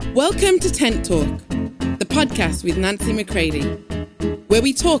Welcome to Tent Talk, the podcast with Nancy McCready, where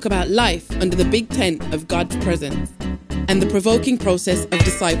we talk about life under the big tent of God's presence and the provoking process of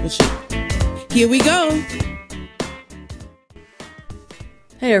discipleship. Here we go.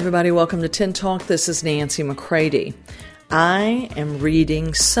 Hey everybody, welcome to Tent Talk. This is Nancy McCready. I am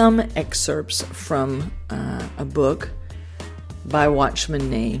reading some excerpts from a book by Watchman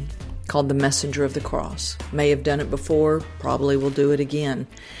Nee called The Messenger of the Cross. May have done it before, probably will do it again.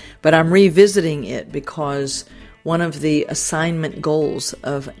 But I'm revisiting it because one of the assignment goals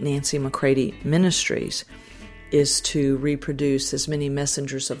of Nancy McCready Ministries is to reproduce as many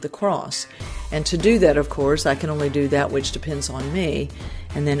messengers of the cross. And to do that, of course, I can only do that which depends on me,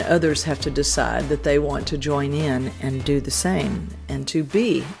 and then others have to decide that they want to join in and do the same, and to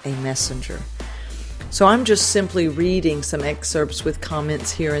be a messenger. So I'm just simply reading some excerpts with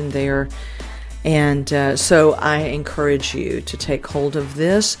comments here and there, and so I encourage you to take hold of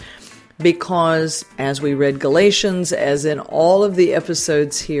this, because as we read Galatians, as in all of the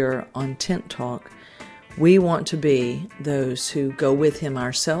episodes here on Tent Talk, we want to be those who go with Him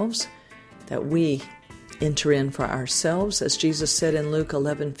ourselves, that we enter in for ourselves, as Jesus said in Luke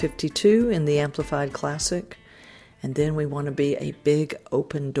 11:52 in the Amplified Classic. And then we want to be a big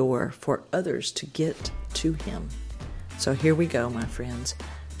open door for others to get to Him. So here we go, my friends.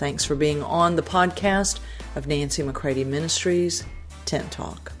 Thanks for being on the podcast of Nancy McCready Ministries, Tent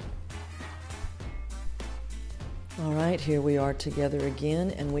Talk. All right, here we are together again,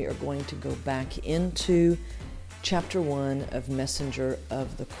 and we are going to go back into chapter 1 of Messenger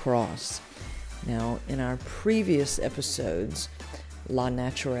of the Cross. Now, in our previous episodes, La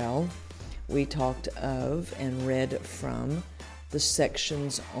Naturelle, we talked of and read from the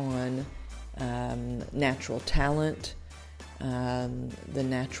sections on natural talent, the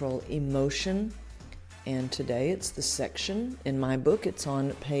natural emotion, and today it's the section in my book. It's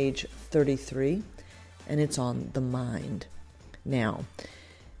on page 33, and it's on the mind. Now,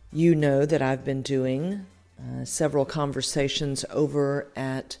 you know that I've been doing several conversations over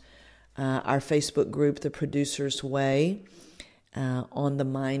at our Facebook group, The Producer's Way, on the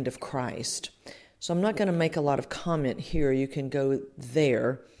mind of Christ. So I'm not going to make a lot of comment here. You can go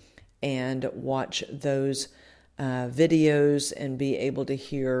there and watch those videos and be able to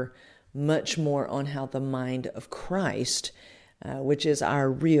hear much more on how the mind of Christ, which is our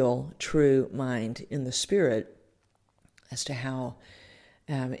real, true mind in the Spirit, as to how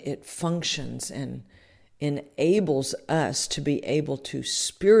it functions and enables us to be able to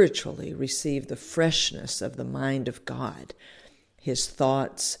spiritually receive the freshness of the mind of God, His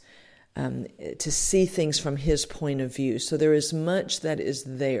thoughts, to see things from His point of view. So there is much that is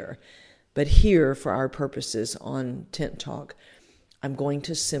there. But here, for our purposes on Tent Talk, I'm going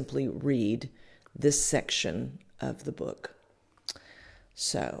to simply read this section of the book.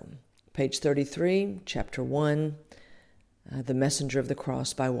 So, page 33, chapter 1, The Messenger of the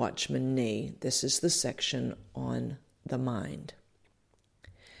Cross by Watchman Nee. This is the section on the mind.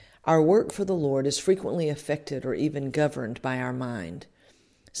 Our work for the Lord is frequently affected or even governed by our mind.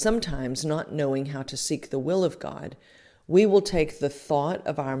 Sometimes, not knowing how to seek the will of God, we will take the thought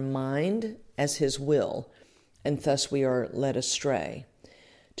of our mind as His will, and thus we are led astray.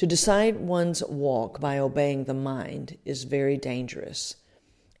 To decide one's walk by obeying the mind is very dangerous.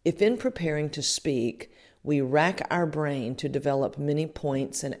 If in preparing to speak, we rack our brain to develop many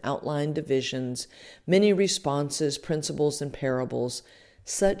points and outline divisions, many responses, principles, and parables,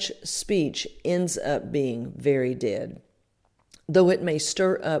 such speech ends up being very dead. Though it may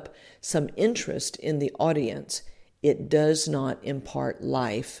stir up some interest in the audience, it does not impart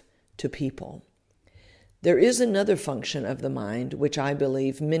life to people. There is another function of the mind which I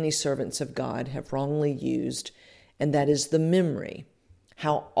believe many servants of God have wrongly used, and that is the memory.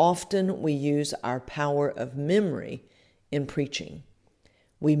 How often we use our power of memory in preaching.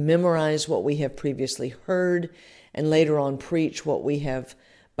 We memorize what we have previously heard, and later on preach what we have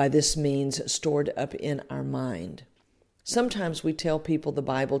by this means stored up in our mind. Sometimes we tell people the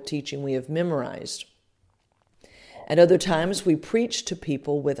Bible teaching we have memorized. At other times we preach to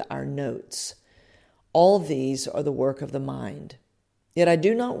people with our notes. All these are the work of the mind. Yet I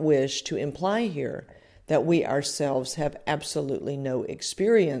do not wish to imply here that we ourselves have absolutely no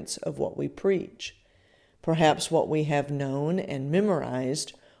experience of what we preach. Perhaps what we have known and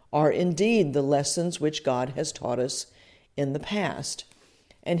memorized are indeed the lessons which God has taught us in the past,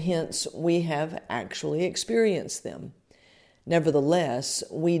 and hence we have actually experienced them. Nevertheless,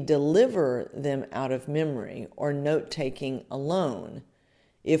 we deliver them out of memory or note-taking alone.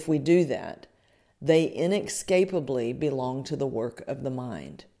 If we do that, they inescapably belong to the work of the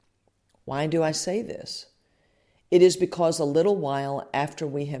mind. Why do I say this? It is because a little while after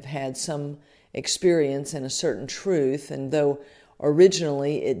we have had some experience in a certain truth, and though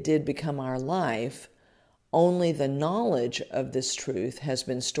originally it did become our life, only the knowledge of this truth has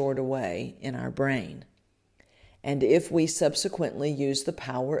been stored away in our brain. And if we subsequently use the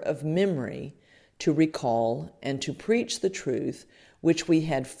power of memory to recall and to preach the truth which we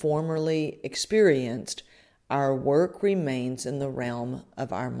had formerly experienced, our work remains in the realm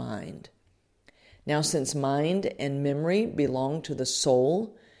of our mind. Now, since mind and memory belong to the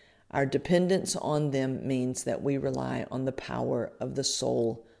soul, our dependence on them means that we rely on the power of the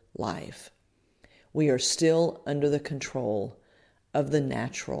soul life. We are still under the control of the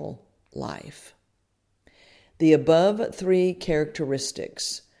natural life. The above three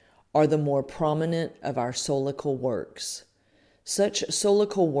characteristics are the more prominent of our soulical works. Such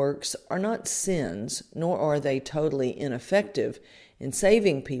soulical works are not sins, nor are they totally ineffective in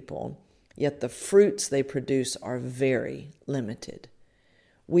saving people, yet the fruits they produce are very limited.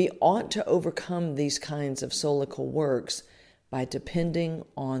 We ought to overcome these kinds of soulical works by depending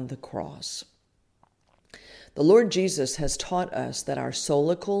on the cross. The Lord Jesus has taught us that our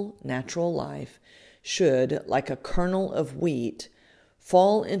soulical natural life should, like a kernel of wheat,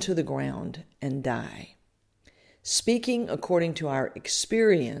 fall into the ground and die. Speaking according to our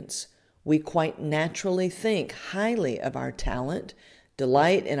experience, we quite naturally think highly of our talent,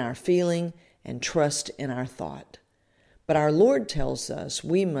 delight in our feeling, and trust in our thought. But our Lord tells us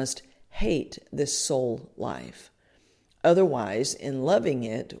we must hate this soul life. Otherwise, in loving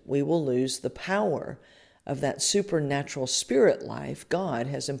it, we will lose the power of that supernatural spirit life God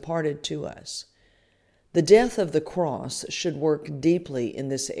has imparted to us. The death of the cross should work deeply in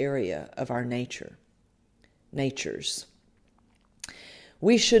this area of our natures.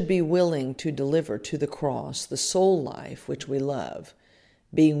 We should be willing to deliver to the cross the soul life which we love,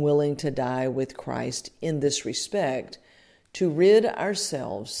 being willing to die with Christ in this respect, to rid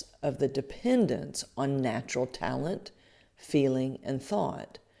ourselves of the dependence on natural talent, feeling, and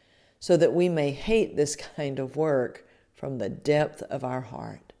thought, so that we may hate this kind of work from the depth of our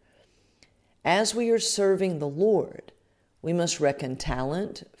heart. As we are serving the Lord, we must reckon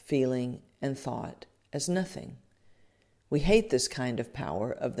talent, feeling, and thought as nothing. We hate this kind of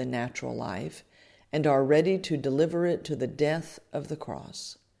power of the natural life and are ready to deliver it to the death of the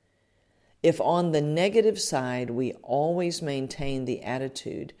cross. If on the negative side we always maintain the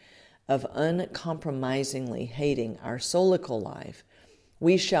attitude of uncompromisingly hating our soulical life,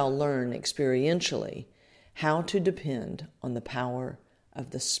 we shall learn experientially how to depend on the power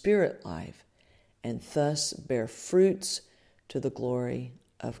of the spirit life and thus bear fruits to the glory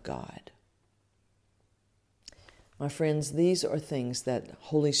of God. My friends, these are things that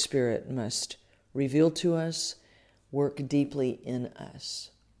Holy Spirit must reveal to us, work deeply in us.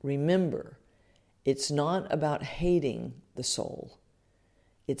 Remember, it's not about hating the soul.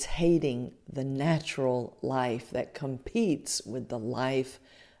 It's hating the natural life that competes with the life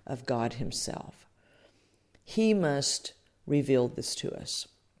of God Himself. He must reveal this to us,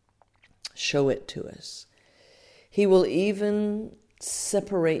 show it to us. He will even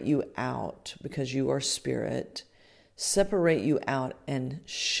separate you out, because you are spirit, separate you out and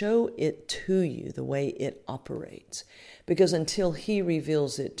show it to you the way it operates. Because until He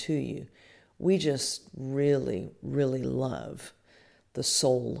reveals it to you, we just really, really love the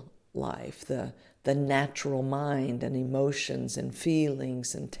soul life, the natural mind and emotions and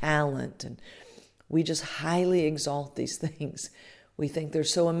feelings and talent. And we just highly exalt these things. We think they're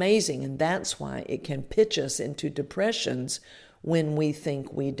so amazing, and that's why it can pitch us into depressions when we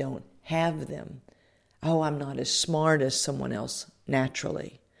think we don't have them. Oh, I'm not as smart as someone else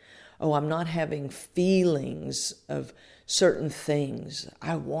naturally. Oh, I'm not having feelings of certain things.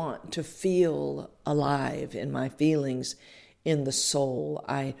 I want to feel alive in my feelings in the soul.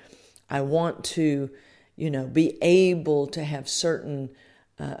 I want to, be able to have certain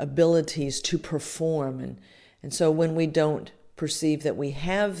abilities to perform. And so when we don't perceive that we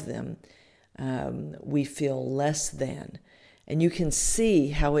have them, we feel less than. And you can see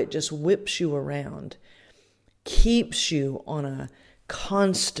how it just whips you around, keeps you on a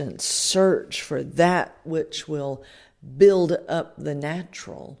constant search for that which will build up the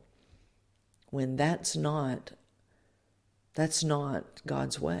natural, when that's not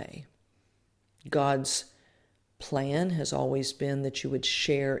God's way. God's plan has always been that you would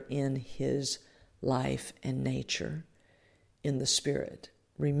share in His life and nature in the Spirit.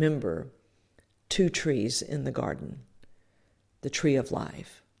 Remember, 2 trees in the garden. The tree of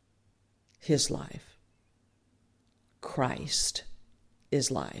life, His life. Christ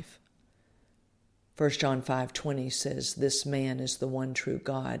is life. 1 John 5:20 says, "This man is the one true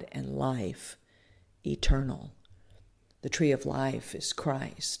God and life eternal." The tree of life is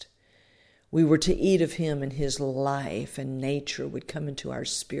Christ. We were to eat of him, and his life and nature would come into our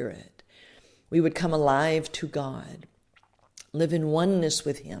spirit. We would come alive to God, live in oneness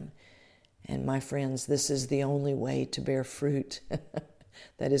with him. And my friends, this is the only way to bear fruit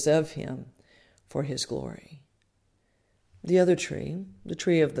that is of him for his glory. The other tree, the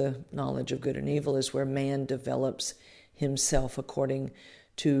tree of the knowledge of good and evil, is where man develops himself according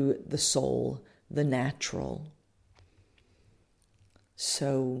to the soul, the natural.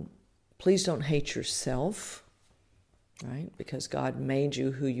 So please don't hate yourself, right? Because God made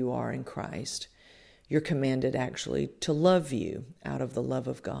you who you are in Christ. You're commanded actually to love you out of the love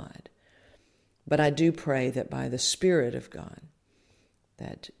of God. But I do pray that by the Spirit of God,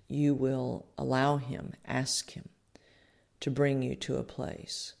 that you will allow him, ask him to bring you to a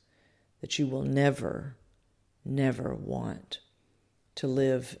place that you will never, never want to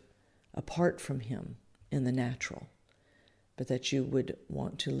live apart from him in the natural, but that you would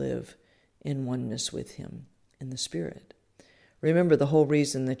want to live in oneness with him in the Spirit. Remember, the whole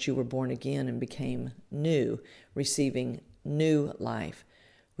reason that you were born again and became new, receiving new life,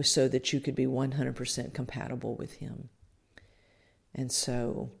 was so that you could be 100% compatible with him. And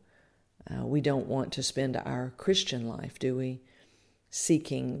so we don't want to spend our Christian life, do we,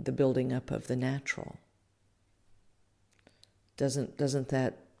 seeking the building up of the natural. Doesn't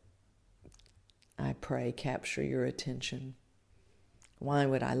that, I pray, capture your attention? Why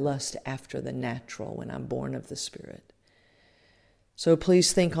would I lust after the natural when I'm born of the Spirit? So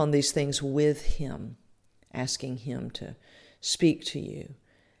please think on these things with him, asking him to speak to you,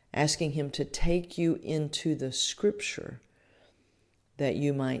 asking him to take you into the Scripture that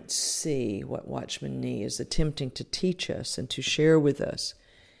you might see what Watchman Nee is attempting to teach us and to share with us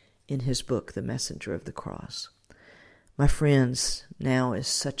in his book, The Messenger of the Cross. My friends, now is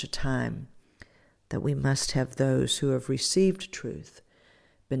such a time that we must have those who have received truth,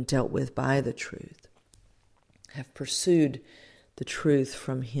 been dealt with by the truth, have pursued the truth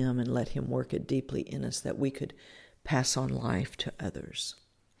from him and let him work it deeply in us, that we could pass on life to others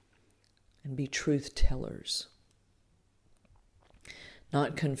and be truth tellers,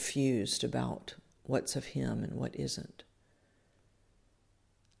 not confused about what's of him and what isn't.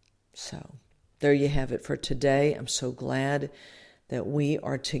 So there you have it for today. I'm so glad that we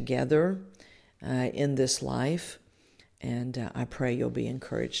are together in this life, and I pray you'll be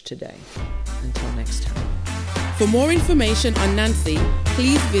encouraged today. Until next time. For more information on Nancy,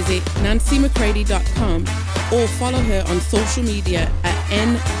 please visit nancymccready.com or follow her on social media at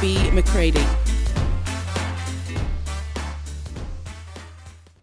NB McCready.